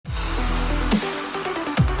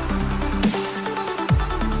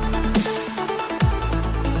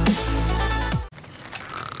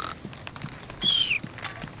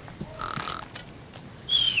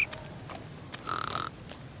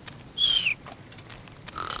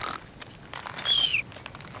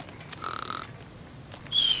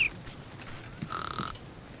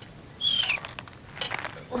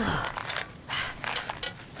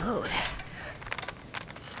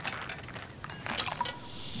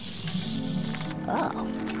Oh,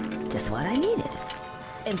 just what I needed.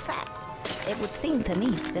 In fact, it would seem to me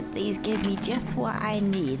that these give me just what I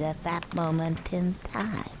need at that moment in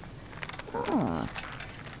time.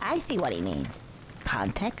 I see what he means.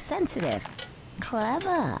 Context sensitive.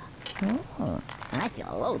 Clever. I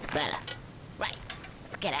feel loads better. Right,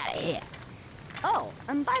 let's get out of here. Oh,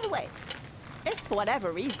 and by the way, if for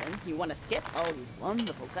whatever reason you want to skip all these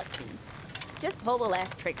wonderful cutscenes, just pull the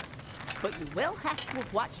left trigger. But you will have to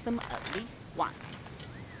have watched them at least once.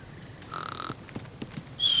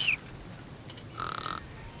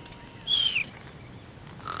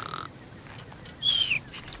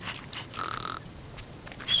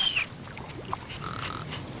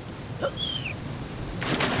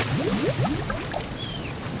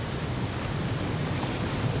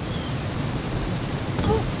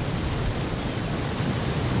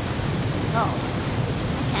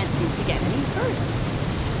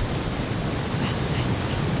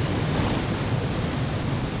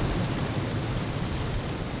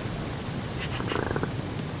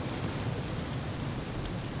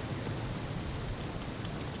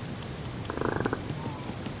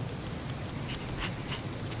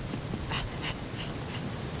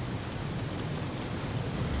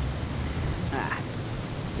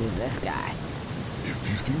 Who's this guy? If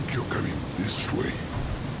you think you're coming this way,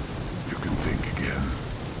 you can think again.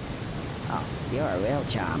 Oh, you're a real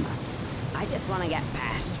charmer. I just want to get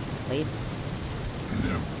past, please.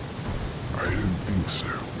 No, I don't think so.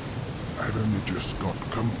 I've only just got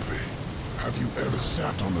comfy. Have you ever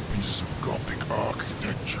sat on a piece of Gothic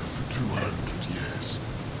architecture for 200 years?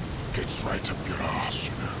 Gets right up your arse,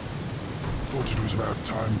 you know. Thought it was about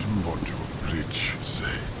time to move on to a bridge,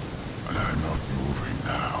 say. And I'm not moving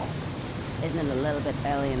now. Isn't it a little bit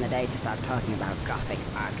early in the day to start talking about Gothic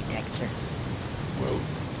architecture? Well,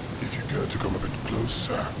 if you care to come a bit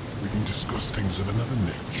closer, we can discuss things of another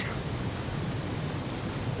nature.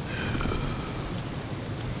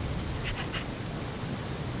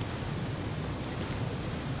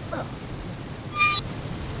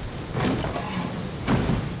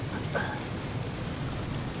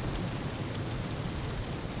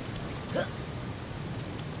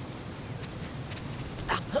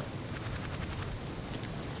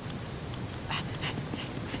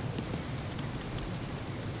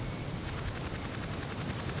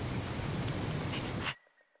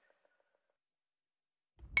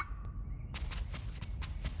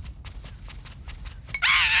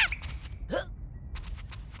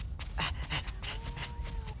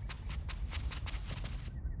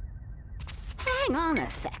 Hang on a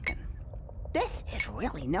second. This is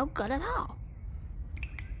really no good at all.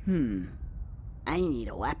 I need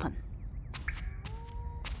a weapon.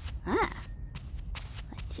 That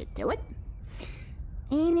should do it.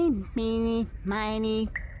 Eeny, meeny, miny.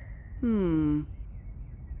 Mo.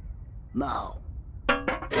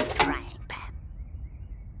 Frying pan.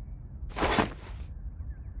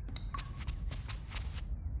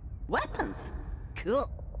 Weapons. Cool.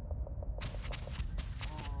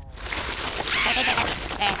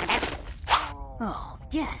 Oh,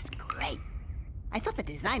 just great. I thought the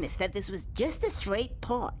designer said this was just a straight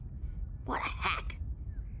port. What a hack.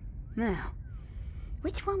 Now,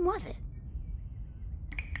 which one was it?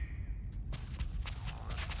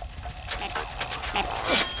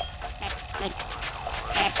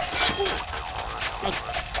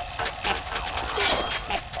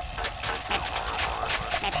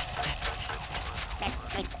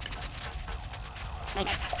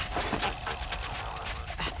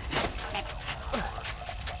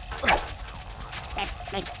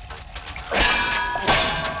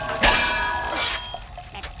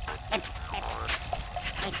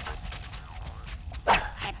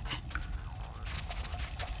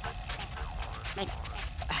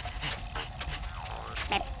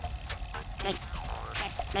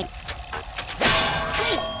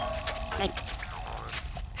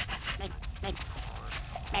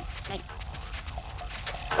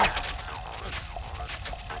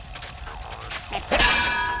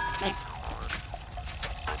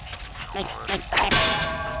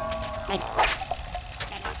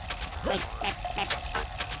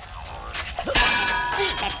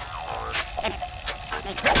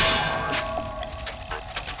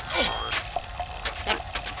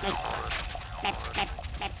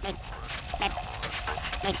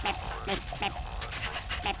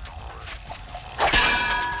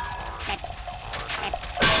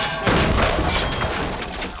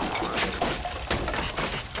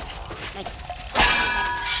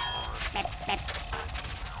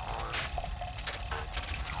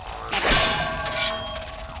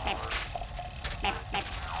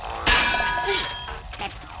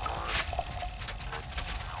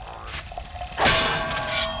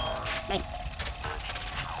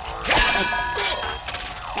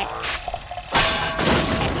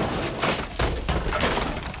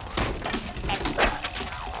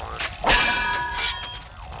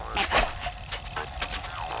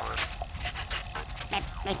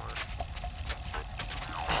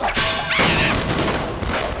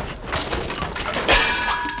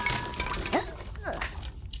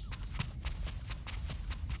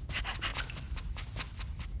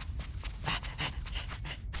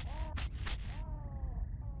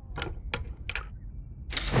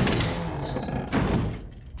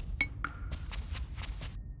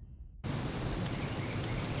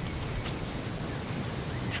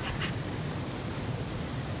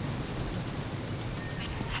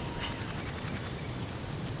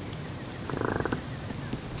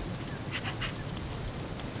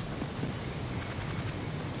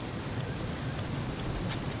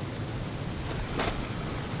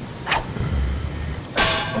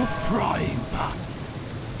 Frying pan.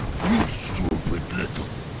 You stupid little...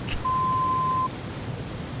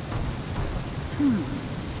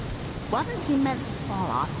 Wasn't he meant to fall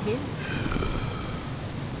off here?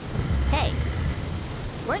 Hey,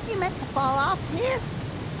 weren't you meant to fall off here?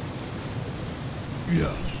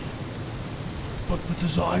 Yes. But the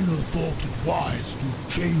designer thought it wise to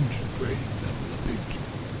change the training level a bit.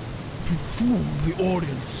 To fool the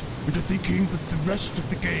audience into thinking that the rest of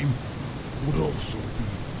the game would also be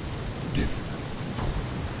different.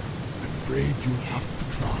 I'm afraid you'll have to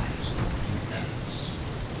try something else.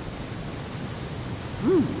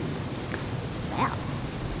 Well,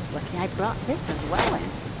 lucky I brought this as well in.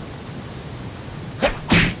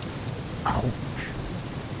 Ouch.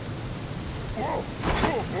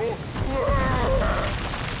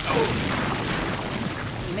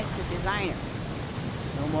 You missed the designer.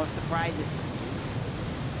 No more surprises.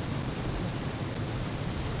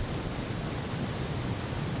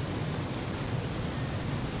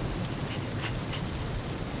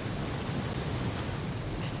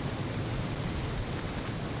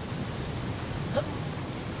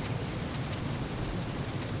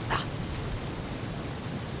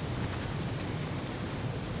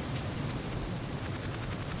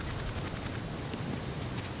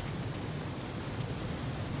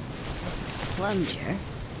 Plunger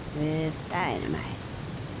with dynamite.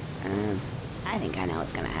 I think I know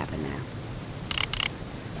what's gonna happen now.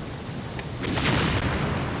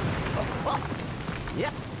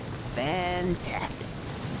 Yep, fantastic.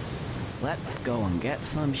 Let's go and get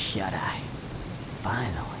some shut-eye.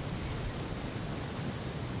 Finally.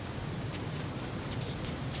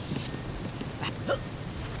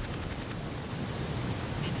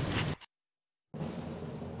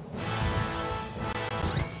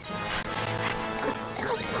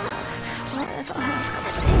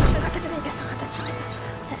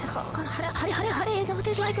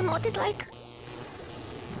 What is like?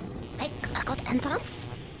 I got entrance.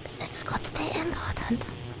 This is got to be important.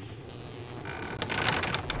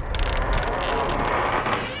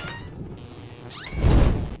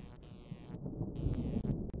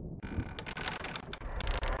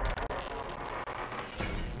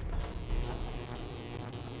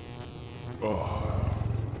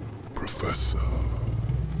 Professor.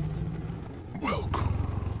 Welcome.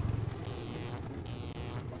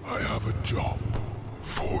 I have a job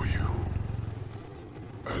for you.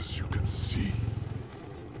 As you can see,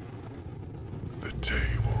 the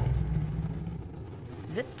table.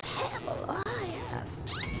 The table, ah yes.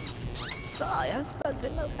 So, I have spelled the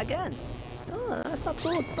milk again. Oh, that's not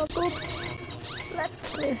good, not good.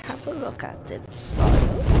 Let me have a look at it for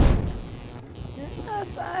you.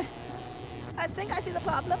 Yes, I think I see the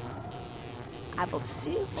problem. I will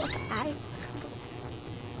see what I can do.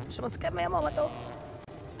 Just give me a moment though.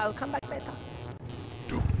 I'll come back later.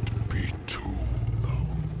 Don't be too long.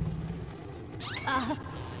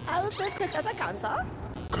 I'll be as quick as I can, sir.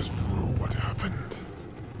 Because you know what happened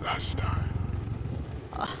last time.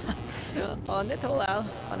 Only too well,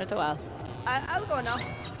 only too well. I'll go now.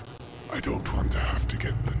 I don't want to have to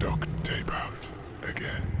get the duct tape out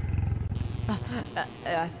again.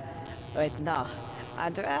 Yes. Wait, no. I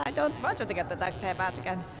don't want you to get the duct tape out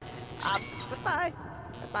again. Goodbye.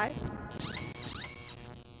 Goodbye.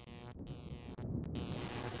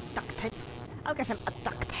 Duct tape. I'll get him a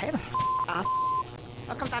duct tape.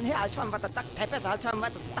 I'll come down here, I'll show him what the duct tape is, I'll show him where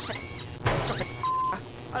to stuff it. Stupid.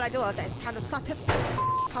 All I do all day is try to sort his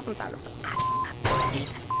problems out.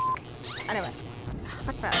 Anyway, so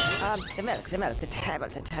what about the milk, the table,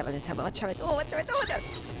 what shall I do? What shall I do with this?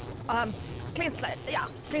 Clean slate, yeah,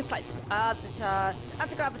 clean slate. This,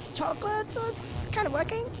 anti-gravity chocolate, it's kind of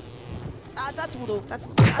working. That's voodoo, that's,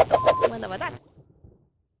 I don't know that.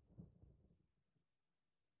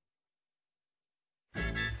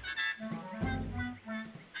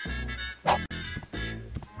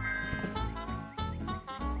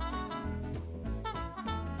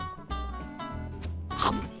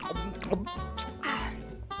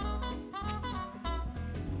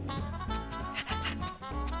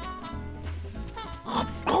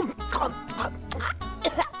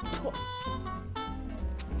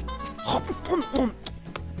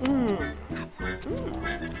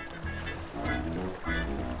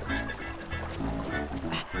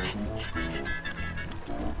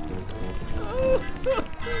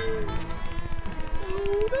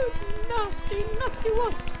 Oh, those nasty, nasty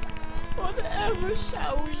wasps. Whatever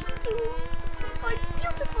shall we do? My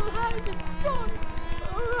beautiful hive is gone.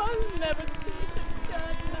 Oh, I'll never see it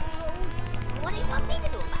again now. What do you want me to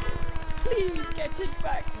do about it? Please get it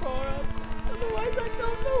back for us. Otherwise, I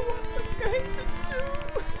don't know what we're going to do.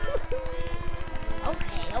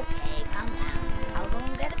 Okay, calm down. I'll go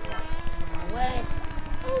and get it for you. Now, where is it?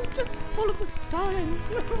 Oh, just full of the signs.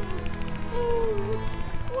 Oh,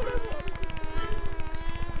 what a wonderful.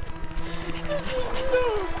 This is no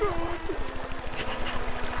good.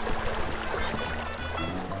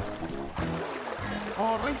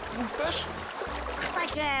 Alright, who's this? Looks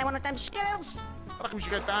like one of them skills. I reckon we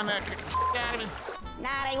should get down there and kick the out of him.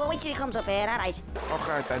 Nah, we'll wait till he comes up here, alright?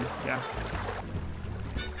 Okay then, yeah.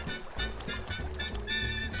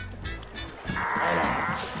 Hello,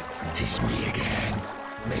 it's me again,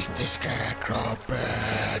 Mr. Scarecrow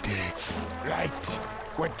Birdie. Right,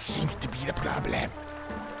 what seems to be the problem?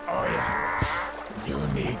 Oh yes, you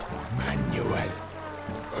need manual.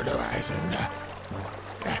 Otherwise,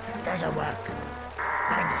 doesn't work.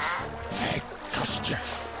 Manual, it cost you.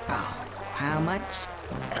 Oh, how much?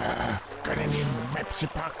 Gonna need Pepsi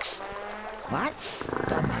Pucks. What?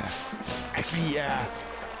 Don't matter. Actually,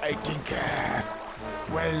 I think,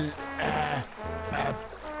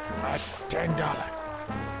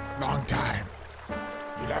 $10. Long time.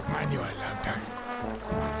 You'll have manual long time.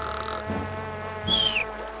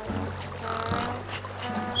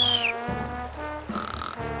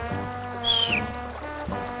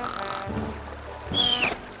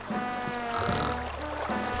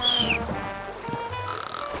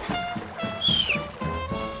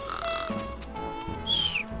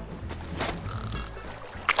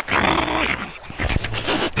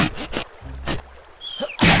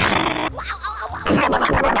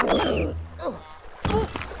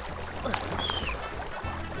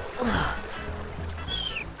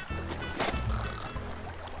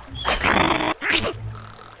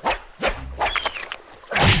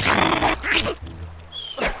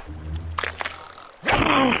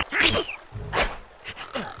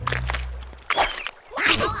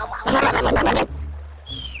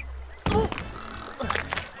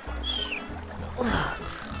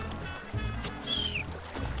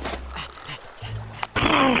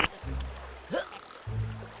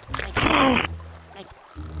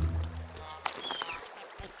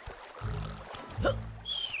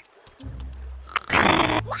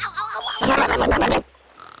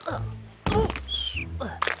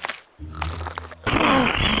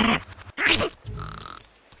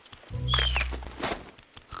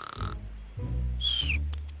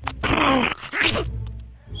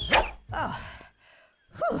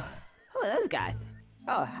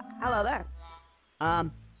 Oh, hello there.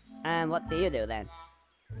 And what do you do then?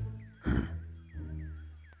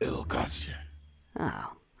 It'll cost you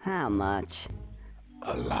Oh, how much?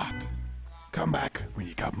 a lot. Come back when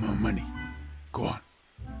you got more money. Go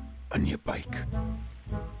on your bike.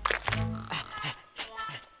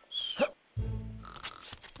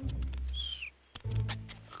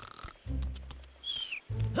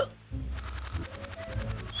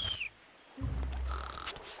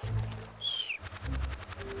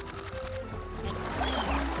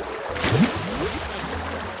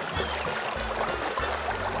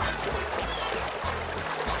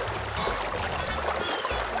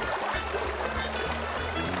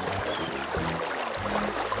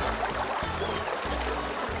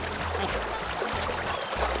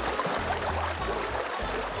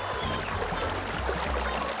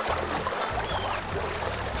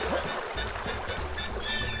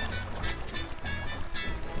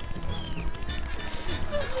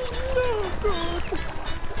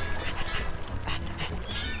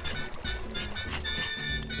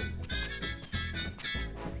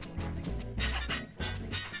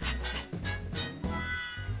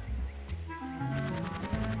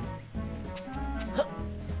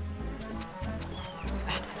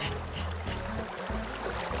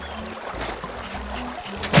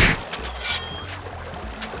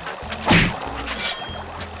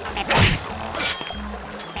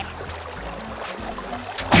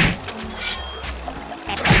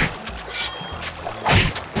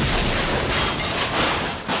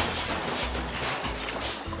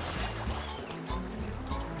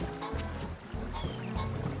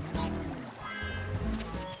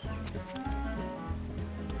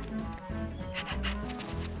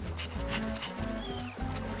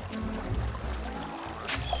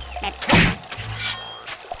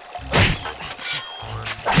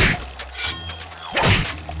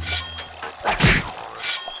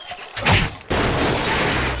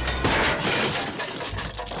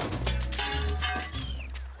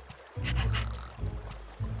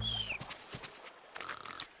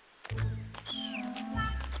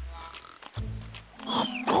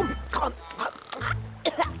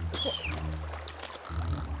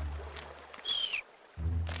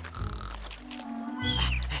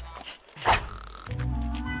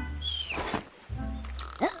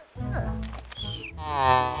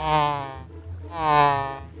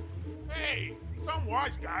 Hey, some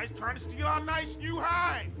wise guy's trying to steal our nice new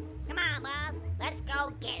hive. Come on, boss. Let's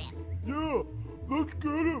go get him. Yeah, let's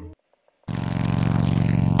get him.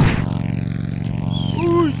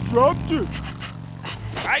 Oh, he's dropped it.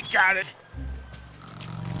 I got it.